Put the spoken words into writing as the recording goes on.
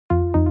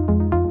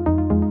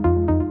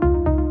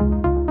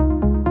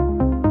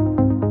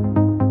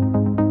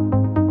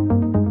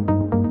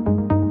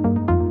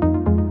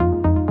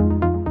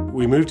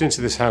moved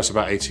into this house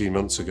about 18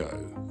 months ago,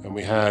 and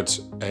we had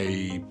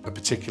a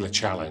particular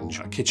challenge.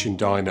 A kitchen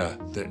diner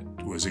that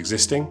was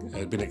existing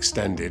had been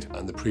extended,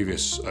 and the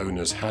previous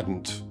owners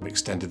hadn't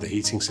extended the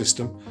heating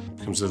system. It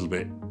becomes a little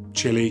bit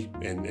chilly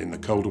in the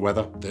colder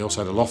weather. They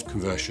also had a loft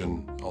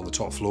conversion on the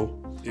top floor.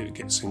 It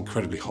gets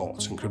incredibly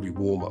hot, incredibly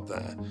warm up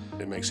there.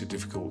 It makes it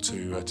difficult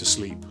to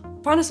sleep.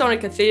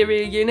 Panasonic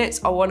Etherea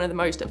units are one of the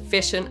most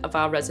efficient of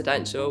our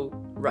residential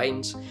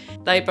range.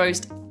 They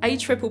boast A++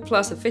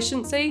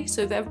 efficiency,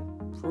 so they're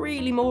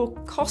really more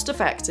cost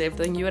effective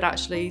than you would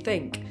actually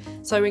think.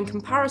 So in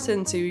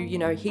comparison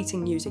to,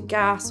 heating using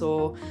gas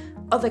or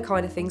other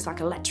kind of things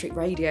like electric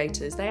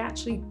radiators, they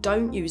actually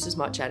don't use as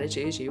much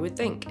energy as you would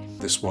think.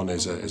 This one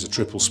is a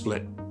triple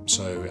split,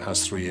 so it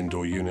has 3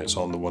 indoor units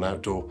on the 1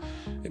 outdoor.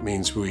 It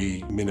means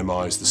we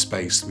minimise the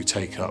space we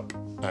take up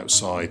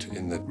outside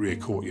in the rear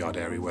courtyard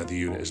area where the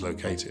unit is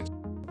located.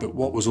 But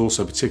what was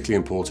also particularly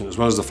important, as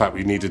well as the fact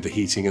we needed the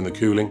heating and the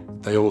cooling,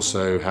 they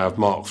also have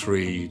Mark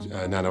III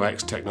Nanoe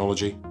X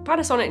technology.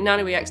 Panasonic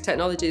Nanoe X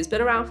technology has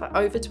been around for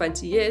over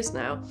 20 years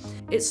now.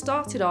 It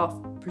started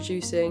off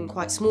producing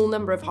quite a small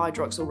number of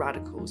hydroxyl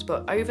radicals,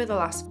 but over the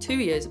last 2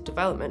 years of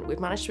development, we've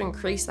managed to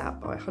increase that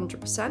by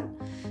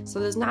 100%. So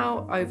there's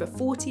now over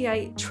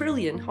 48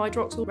 trillion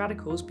hydroxyl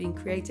radicals being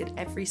created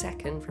every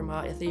second from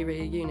our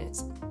Etherea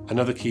units.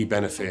 Another key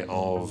benefit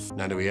of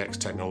Nanoe X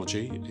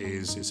technology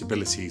is its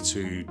ability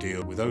to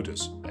deal with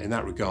odours. In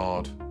that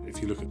regard,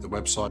 if you look at the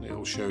website, it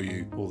will show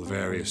you all the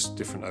various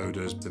different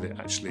odours that it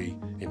actually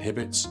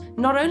inhibits.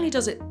 Not only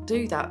does it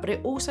do that, but it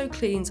also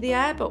cleans the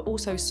air, but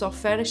also soft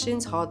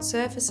furnishings, hard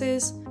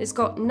surfaces. It's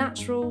got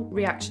natural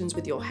reactions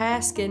with your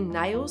hair, skin,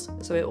 nails,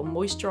 so it will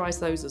moisturise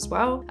those as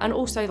well. And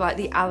also like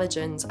the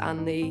allergens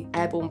and the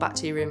airborne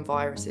bacteria and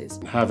viruses.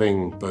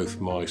 Having both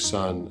my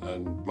son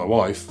and my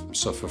wife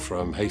suffer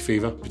from hay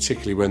fever,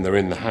 particularly when they're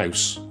in the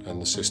house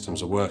and the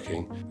systems are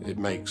working, it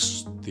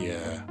makes the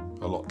air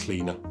a lot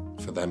cleaner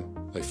for them.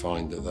 They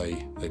find that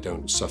they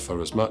don't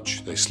suffer as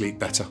much, they sleep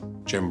better.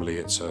 Generally,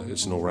 it's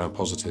an all-round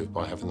positive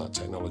by having that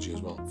technology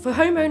as well. For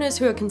homeowners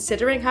who are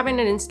considering having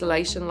an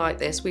installation like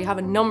this, we have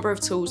a number of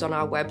tools on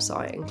our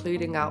website,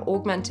 including our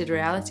augmented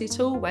reality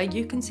tool, where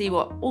you can see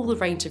what all the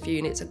range of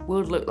units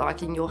would look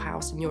like in your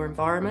house and your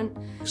environment.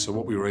 So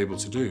what we were able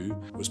to do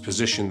was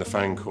position the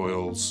fan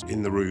coils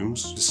in the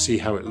rooms to see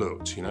how it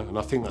looked, and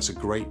I think that's a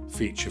great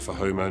feature for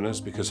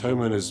homeowners, because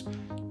homeowners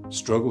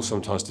struggle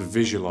sometimes to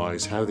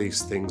visualise how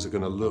these things are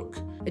going to look.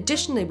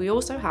 Additionally, we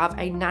also have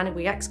a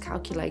Nanoe X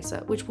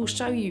Calculator, which will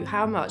show you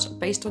how much,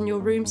 based on your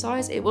room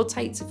size, it will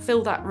take to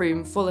fill that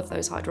room full of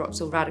those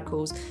hydroxyl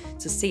radicals,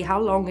 to see how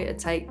long it would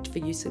take for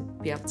you to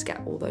be able to get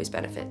all those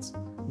benefits.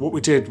 What we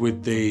did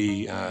with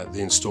the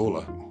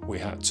installer, we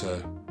had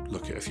to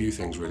look at a few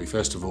things really.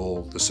 First of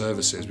all, the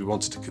services. We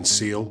wanted to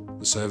conceal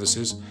the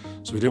services,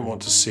 so we didn't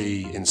want to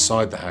see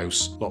inside the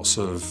house lots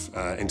of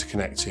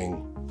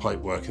interconnecting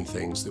pipework and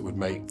things that would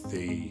make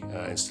the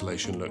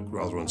installation look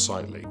rather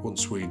unsightly.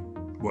 Once we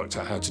worked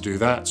out how to do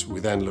that, we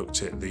then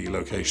looked at the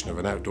location of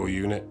an outdoor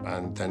unit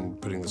and then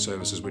putting the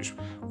services which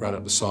ran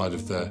up the side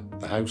of the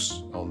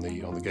house on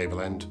the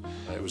gable end.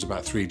 It was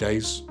about 3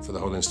 days for the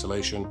whole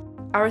installation.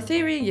 Our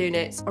Etherea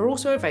units are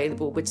also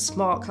available with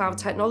Smart Cloud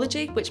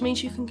technology, which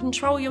means you can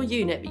control your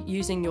unit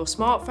using your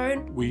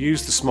smartphone. We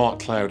use the Smart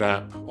Cloud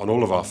app on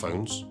all of our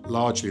phones.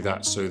 Largely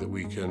that's so that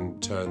we can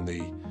turn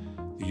the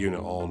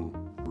unit on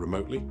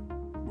remotely,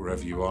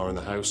 wherever you are in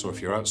the house, or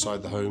if you're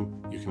outside the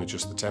home, you can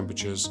adjust the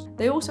temperatures.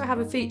 They also have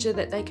a feature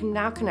that they can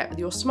now connect with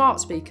your smart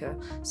speaker,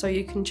 so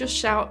you can just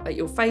shout at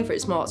your favourite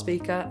smart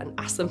speaker and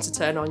ask them to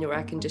turn on your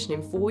air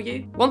conditioning for you.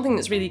 One thing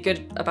that's really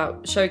good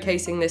about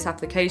showcasing this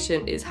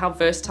application is how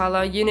versatile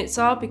our units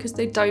are, because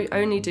they don't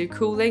only do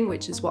cooling,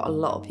 which is what a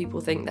lot of people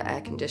think that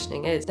air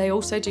conditioning is. They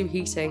also do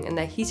heating, and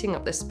they're heating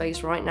up this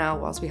space right now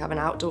whilst we have an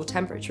outdoor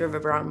temperature of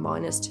around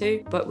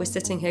 -2, but we're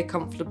sitting here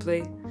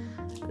comfortably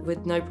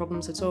with no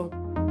problems at all.